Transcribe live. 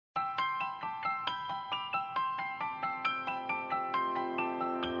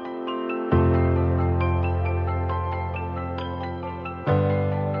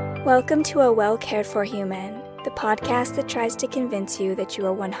Welcome to A Well Cared For Human, the podcast that tries to convince you that you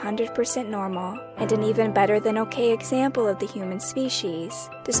are 100% normal and an even better than okay example of the human species,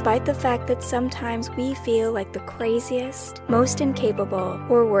 despite the fact that sometimes we feel like the craziest, most incapable,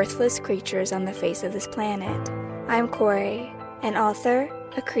 or worthless creatures on the face of this planet. I'm Corey, an author,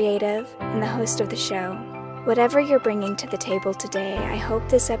 a creative, and the host of the show. Whatever you're bringing to the table today, I hope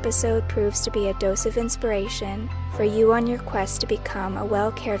this episode proves to be a dose of inspiration for you on your quest to become a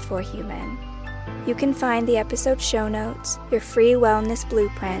well-cared-for human. You can find the episode show notes, your free wellness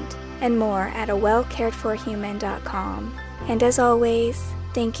blueprint, and more at awellcaredforhuman.com. And as always,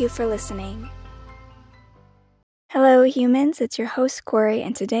 thank you for listening. Hello, humans. It's your host, Corey,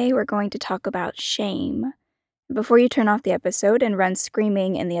 and today we're going to talk about shame. Before you turn off the episode and run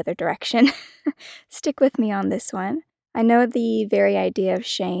screaming in the other direction, stick with me on this one. I know the very idea of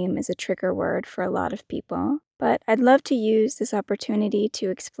shame is a trigger word for a lot of people, but I'd love to use this opportunity to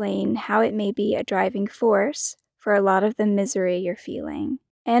explain how it may be a driving force for a lot of the misery you're feeling,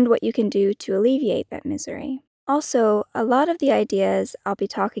 and what you can do to alleviate that misery. Also, a lot of the ideas I'll be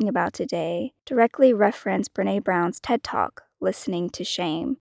talking about today directly reference Brené Brown's TED Talk, Listening to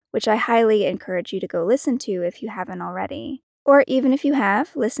Shame, which I highly encourage you to go listen to if you haven't already. Or even if you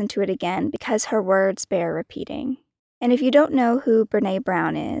have, listen to it again because her words bear repeating. And if you don't know who Brené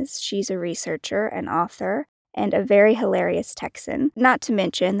Brown is, she's a researcher, an author, and a very hilarious Texan. Not to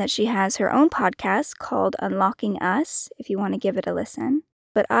mention that she has her own podcast called Unlocking Us, if you want to give it a listen.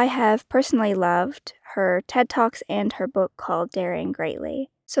 But I have personally loved her TED Talks and her book called Daring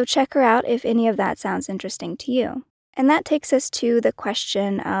Greatly. So check her out if any of that sounds interesting to you. And that takes us to the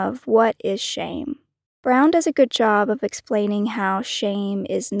question of what is shame? Brown does a good job of explaining how shame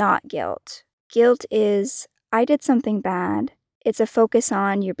is not guilt. Guilt is, I did something bad. It's a focus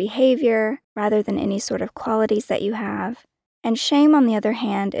on your behavior rather than any sort of qualities that you have. And shame, on the other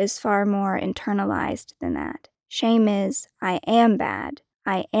hand, is far more internalized than that. Shame is, I am bad.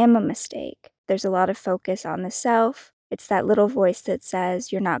 I am a mistake. There's a lot of focus on the self. It's that little voice that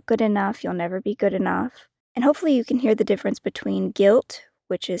says, you're not good enough, you'll never be good enough. And hopefully you can hear the difference between guilt,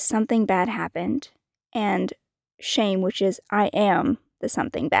 which is something bad happened, and shame, which is I am the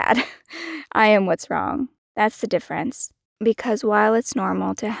something bad. I am what's wrong. That's the difference. Because while it's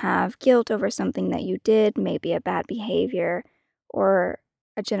normal to have guilt over something that you did, maybe a bad behavior, or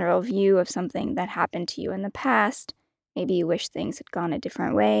a general view of something that happened to you in the past, maybe you wish things had gone a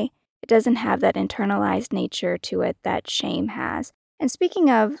different way, it doesn't have that internalized nature to it that shame has. And speaking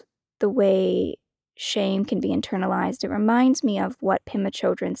of the way shame can be internalized, it reminds me of what Pema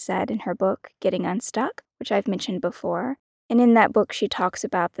Chodron said in her book, Getting Unstuck, which I've mentioned before. And in that book, she talks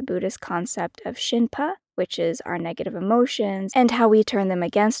about the Buddhist concept of Shinpa, which is our negative emotions, and how we turn them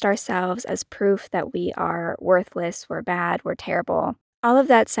against ourselves as proof that we are worthless, we're bad, we're terrible. All of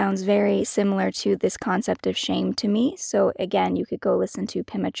that sounds very similar to this concept of shame to me. So again, you could go listen to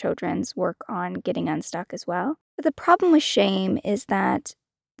Pema Chodron's work on Getting Unstuck as well. But the problem with shame is that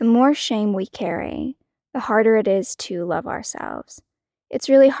the more shame we carry, the harder it is to love ourselves. It's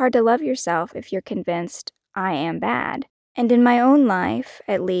really hard to love yourself if you're convinced, I am bad. And in my own life,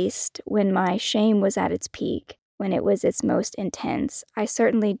 at least, when my shame was at its peak, when it was its most intense, I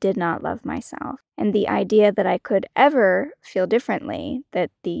certainly did not love myself. And the idea that I could ever feel differently, that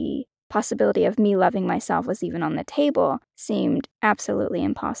the possibility of me loving myself was even on the table, seemed absolutely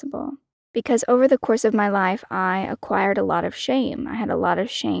impossible. Because over the course of my life, I acquired a lot of shame. I had a lot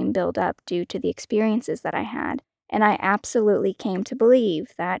of shame build up due to the experiences that I had. And I absolutely came to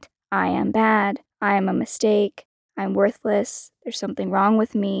believe that I am bad, I am a mistake, I'm worthless, there's something wrong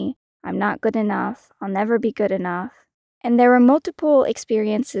with me, I'm not good enough, I'll never be good enough. And there were multiple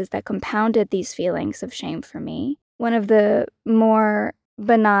experiences that compounded these feelings of shame for me. One of the more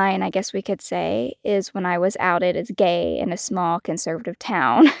benign, I guess we could say, is when I was outed as gay in a small conservative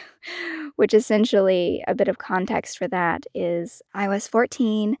town, which essentially, a bit of context for that is I was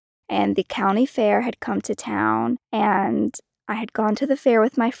 14 and the county fair had come to town and I had gone to the fair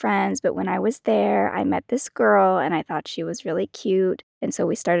with my friends, but when I was there, I met this girl and I thought she was really cute. And so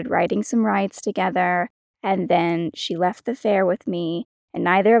we started writing some rides together and then she left the fair with me and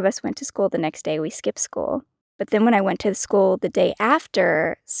neither of us went to school the next day. We skipped school. But then when I went to school the day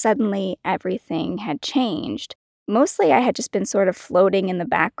after, suddenly everything had changed. Mostly I had just been sort of floating in the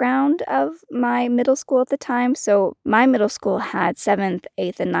background of my middle school at the time. So my middle school had 7th,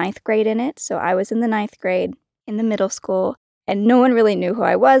 8th, and 9th grade in it. So I was in the 9th grade in the middle school and no one really knew who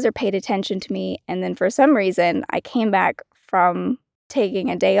I was or paid attention to me. And then for some reason, I came back from taking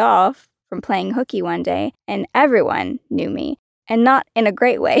a day off from playing hooky one day and everyone knew me and not in a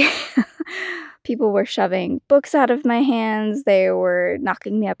great way. People were shoving books out of my hands. They were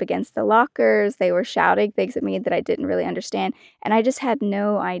knocking me up against the lockers. They were shouting things at me that I didn't really understand. And I just had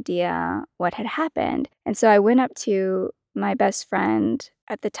no idea what had happened. And so I went up to my best friend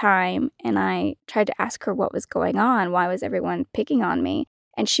at the time and I tried to ask her what was going on. Why was everyone picking on me?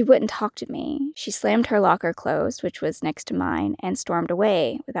 And she wouldn't talk to me. She slammed her locker closed, which was next to mine, and stormed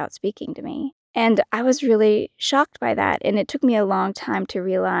away without speaking to me. And I was really shocked by that. And it took me a long time to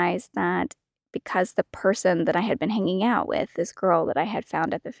realize that because the person that I had been hanging out with, this girl that I had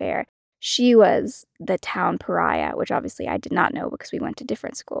found at the fair, she was the town pariah, which obviously I did not know because we went to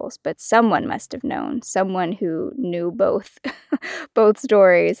different schools, but someone must have known. Someone who knew both both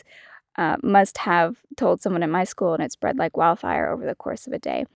stories must have told someone at my school, and it spread like wildfire over the course of a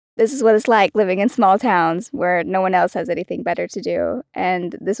day. This is what it's like living in small towns where no one else has anything better to do.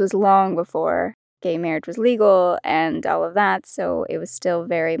 And this was long before gay marriage was legal and all of that, so it was still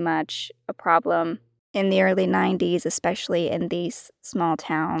very much a problem in the early 90s, especially in these small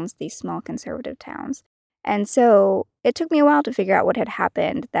towns, these small conservative towns. And so it took me a while to figure out what had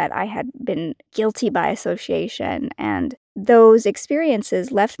happened, that I had been guilty by association. And those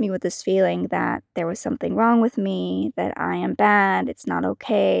experiences left me with this feeling that there was something wrong with me, that I am bad, it's not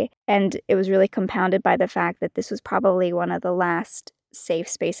okay. And it was really compounded by the fact that this was probably one of the last safe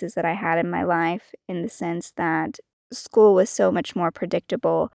spaces that I had in my life, in the sense that school was so much more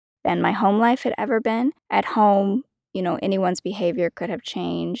predictable than my home life had ever been. At home, anyone's behavior could have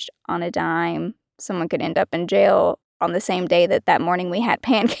changed on a dime. Someone could end up in jail on the same day that morning we had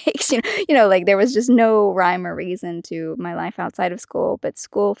pancakes. Like there was just no rhyme or reason to my life outside of school. But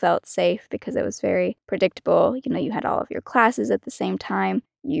school felt safe because it was very predictable. You had all of your classes at the same time.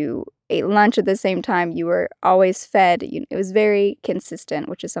 You ate lunch at the same time. You were always fed. It was very consistent,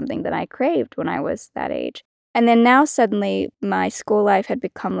 which is something that I craved when I was that age. And then now suddenly my school life had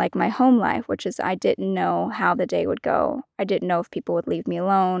become like my home life, which is I didn't know how the day would go. I didn't know if people would leave me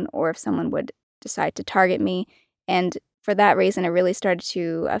alone or if someone would decide to target me. And for that reason, it really started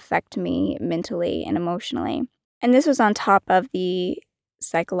to affect me mentally and emotionally. And this was on top of the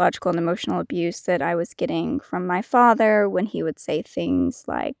psychological and emotional abuse that I was getting from my father when he would say things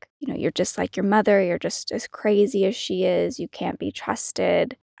like, you're just like your mother, you're just as crazy as she is, you can't be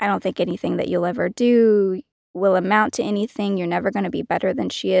trusted. I don't think anything that you'll ever do will amount to anything. You're never going to be better than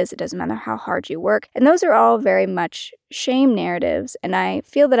she is. It doesn't matter how hard you work. And those are all very much shame narratives. And I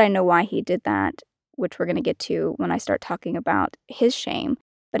feel that I know why he did that, which we're going to get to when I start talking about his shame.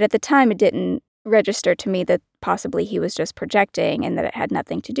 But at the time, it didn't register to me that possibly he was just projecting and that it had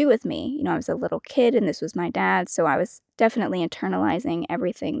nothing to do with me. I was a little kid and this was my dad, so I was definitely internalizing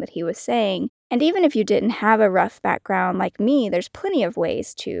everything that he was saying. And even if you didn't have a rough background like me, there's plenty of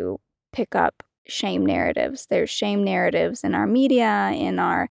ways to pick up shame narratives. There's shame narratives in our media, in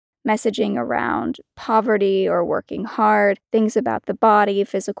our messaging around poverty or working hard, things about the body,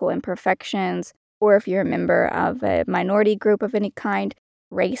 physical imperfections, or if you're a member of a minority group of any kind,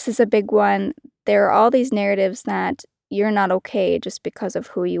 race is a big one. There are all these narratives that you're not okay just because of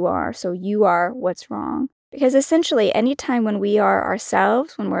who you are, so you are what's wrong. Because essentially, anytime when we are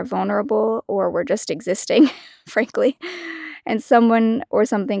ourselves, when we're vulnerable or we're just existing, frankly, and someone or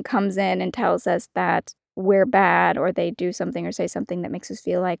something comes in and tells us that we're bad, or they do something or say something that makes us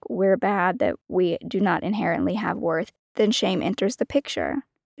feel like we're bad, that we do not inherently have worth, then shame enters the picture.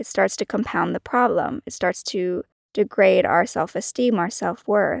 It starts to compound the problem. It starts to degrade our self-esteem, our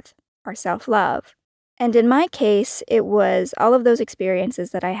self-worth, our self-love. And in my case, it was all of those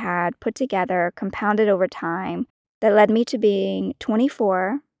experiences that I had put together, compounded over time, that led me to being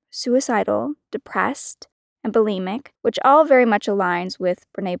 24, suicidal, depressed, and bulimic, which all very much aligns with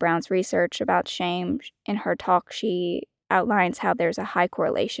Brené Brown's research about shame. In her talk, she outlines how there's a high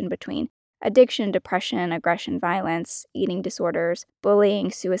correlation between addiction, depression, aggression, violence, eating disorders, bullying,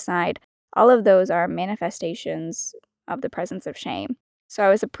 suicide. All of those are manifestations of the presence of shame. So I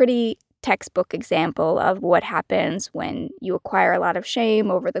was a pretty textbook example of what happens when you acquire a lot of shame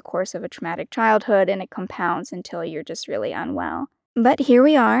over the course of a traumatic childhood, and it compounds until you're just really unwell. But here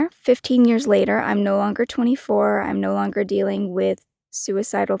we are, 15 years later. I'm no longer 24. I'm no longer dealing with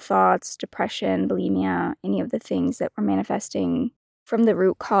suicidal thoughts, depression, bulimia, any of the things that were manifesting from the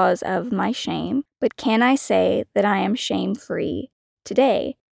root cause of my shame. But can I say that I am shame-free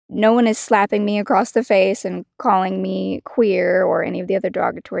today? No one is slapping me across the face and calling me queer or any of the other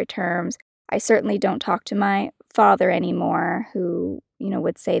derogatory terms. I certainly don't talk to my father anymore, who,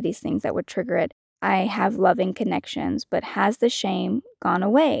 would say these things that would trigger it. I have loving connections, but has the shame gone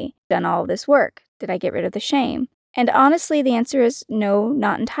away? Done all this work? Did I get rid of the shame? And honestly, the answer is no,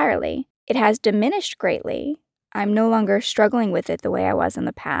 not entirely. It has diminished greatly. I'm no longer struggling with it the way I was in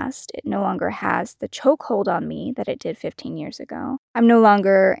the past. It no longer has the chokehold on me that it did 15 years ago. I'm no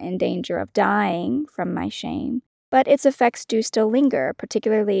longer in danger of dying from my shame, but its effects do still linger,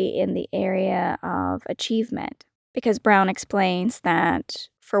 particularly in the area of achievement. Because Brown explains that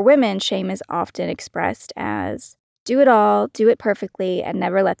for women, shame is often expressed as do it all, do it perfectly, and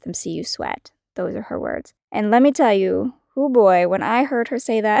never let them see you sweat. Those are her words. And let me tell you, oh boy, when I heard her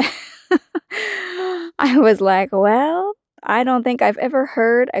say that, I was like, well, I don't think I've ever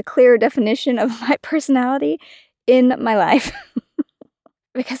heard a clearer definition of my personality in my life.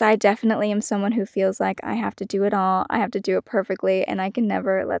 Because I definitely am someone who feels like I have to do it all, I have to do it perfectly, and I can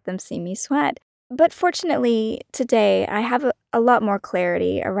never let them see me sweat. But fortunately, today, I have a lot more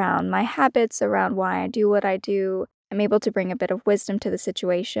clarity around my habits, around why I do what I do. I'm able to bring a bit of wisdom to the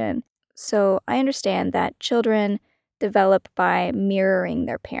situation. So I understand that children develop by mirroring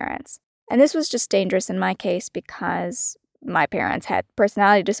their parents. And this was just dangerous in my case because my parents had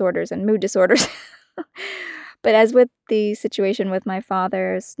personality disorders and mood disorders. But as with the situation with my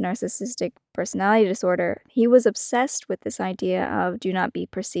father's narcissistic personality disorder, he was obsessed with this idea of do not be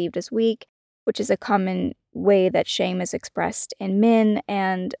perceived as weak, which is a common way that shame is expressed in men,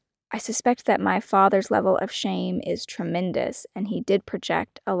 and I suspect that my father's level of shame is tremendous, and he did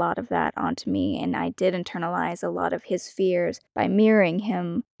project a lot of that onto me, and I did internalize a lot of his fears by mirroring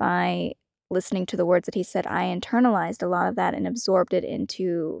him, by listening to the words that he said. I internalized a lot of that and absorbed it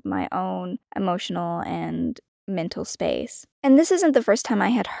into my own emotional and mental space. And this isn't the first time I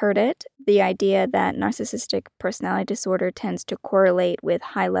had heard it, the idea that narcissistic personality disorder tends to correlate with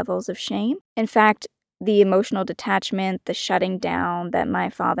high levels of shame. In fact, the emotional detachment, the shutting down that my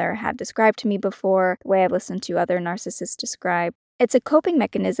father had described to me before, the way I've listened to other narcissists describe, it's a coping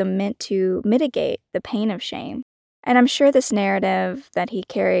mechanism meant to mitigate the pain of shame. And I'm sure this narrative that he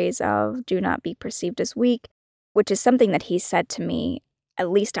carries of do not be perceived as weak, which is something that he said to me at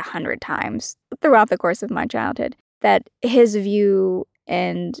least 100 times throughout the course of my childhood, that his view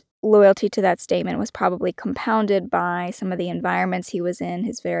and loyalty to that statement was probably compounded by some of the environments he was in,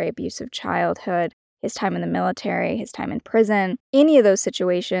 his very abusive childhood, his time in the military, his time in prison. Any of those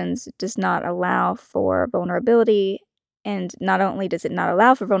situations does not allow for vulnerability, and not only does it not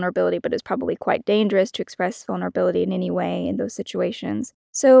allow for vulnerability, but it's probably quite dangerous to express vulnerability in any way in those situations.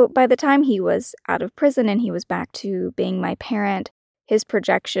 So by the time he was out of prison and he was back to being my parent, his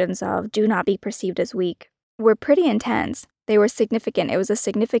projections of do not be perceived as weak were pretty intense. They were significant. It was a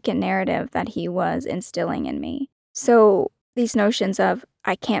significant narrative that he was instilling in me. So these notions of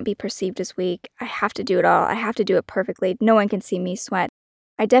I can't be perceived as weak, I have to do it all, I have to do it perfectly, no one can see me sweat,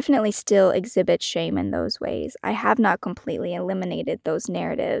 I definitely still exhibit shame in those ways. I have not completely eliminated those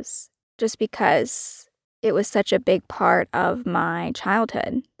narratives just because it was such a big part of my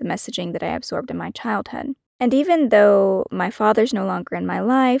childhood, the messaging that I absorbed in my childhood. And even though my father's no longer in my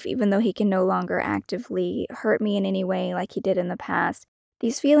life, even though he can no longer actively hurt me in any way like he did in the past,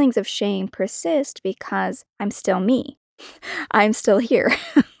 these feelings of shame persist because I'm still me. I'm still here.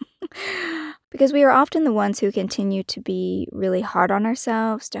 Because we are often the ones who continue to be really hard on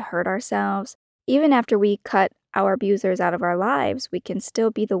ourselves, to hurt ourselves. Even after we cut our abusers out of our lives, we can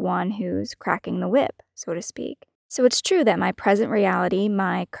still be the one who's cracking the whip, so to speak. So it's true that my present reality,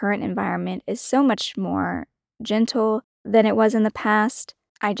 my current environment, is so much more gentle than it was in the past.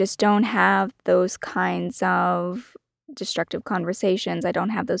 I just don't have those kinds of destructive conversations. I don't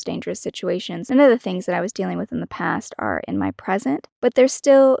have those dangerous situations. None of the things that I was dealing with in the past are in my present, but there's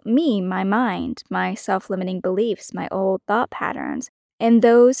still me, my mind, my self-limiting beliefs, my old thought patterns. And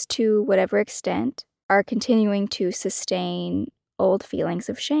those, to whatever extent, are continuing to sustain old feelings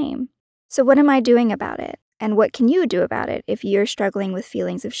of shame. So what am I doing about it? And what can you do about it if you're struggling with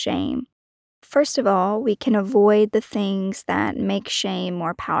feelings of shame? First of all, we can avoid the things that make shame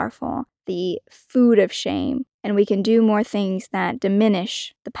more powerful, the food of shame, and we can do more things that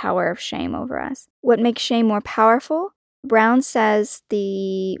diminish the power of shame over us. What makes shame more powerful? Brown says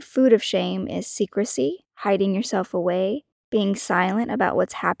the food of shame is secrecy, hiding yourself away, being silent about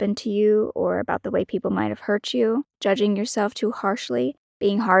what's happened to you or about the way people might have hurt you, judging yourself too harshly,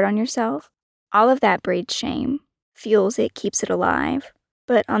 being hard on yourself. All of that breeds shame, fuels it, keeps it alive.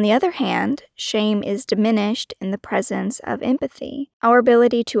 But on the other hand, shame is diminished in the presence of empathy, our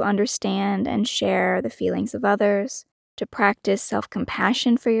ability to understand and share the feelings of others, to practice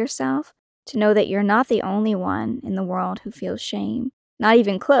self-compassion for yourself, to know that you're not the only one in the world who feels shame. Not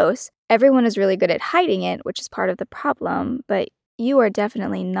even close. Everyone is really good at hiding it, which is part of the problem, but you are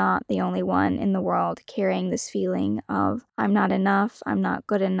definitely not the only one in the world carrying this feeling of, I'm not enough, I'm not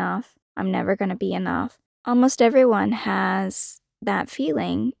good enough, I'm never going to be enough. Almost everyone has that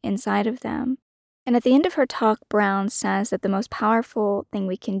feeling inside of them. And at the end of her talk, Brown says that the most powerful thing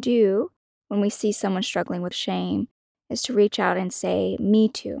we can do when we see someone struggling with shame is to reach out and say, me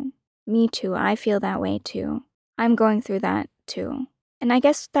too, I feel that way too. I'm going through that too. And I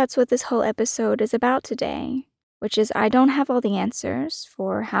guess that's what this whole episode is about today, which is I don't have all the answers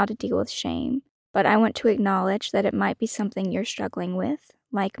for how to deal with shame, but I want to acknowledge that it might be something you're struggling with,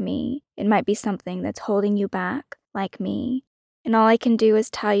 like me. It might be something that's holding you back, like me. And all I can do is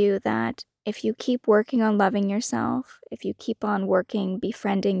tell you that if you keep working on loving yourself, if you keep on working,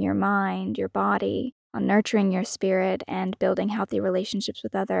 befriending your mind, your body, on nurturing your spirit and building healthy relationships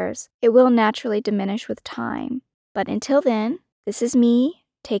with others, it will naturally diminish with time. But until then, this is me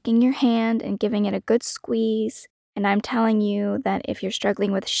taking your hand and giving it a good squeeze, and I'm telling you that if you're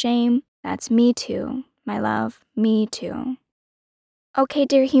struggling with shame, that's me too, my love, me too. Okay,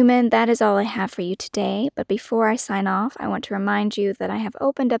 dear human, that is all I have for you today, but before I sign off, I want to remind you that I have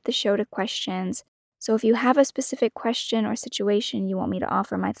opened up the show to questions, so if you have a specific question or situation you want me to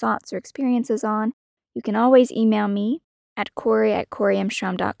offer my thoughts or experiences on, you can always email me at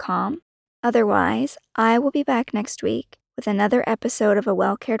Corey@CoreyMstrom.com. Otherwise, I will be back next week with another episode of A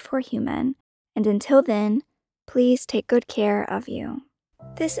Well Cared For Human, and until then, please take good care of you.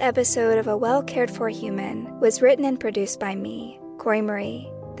 This episode of A Well Cared For Human was written and produced by me, Corey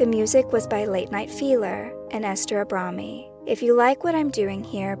Marie. The music was by Late Night Feeler and Esther Abrami. If you like what I'm doing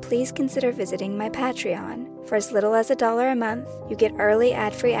here, please consider visiting my Patreon. For as little as $1 a month, you get early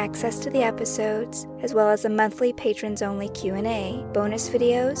ad-free access to the episodes, as well as a monthly patrons-only Q&A, bonus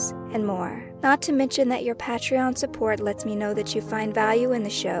videos, and more. Not to mention that your Patreon support lets me know that you find value in the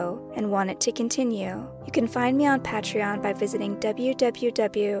show and want it to continue. You can find me on Patreon by visiting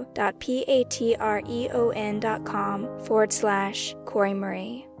www.patreon.com/Corey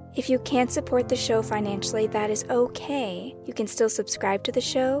Marie. If you can't support the show financially, that is okay. You can still subscribe to the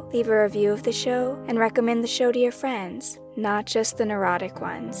show, leave a review of the show, and recommend the show to your friends, not just the neurotic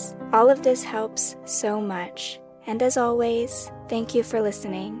ones. All of this helps so much. And as always, thank you for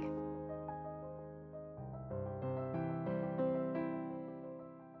listening.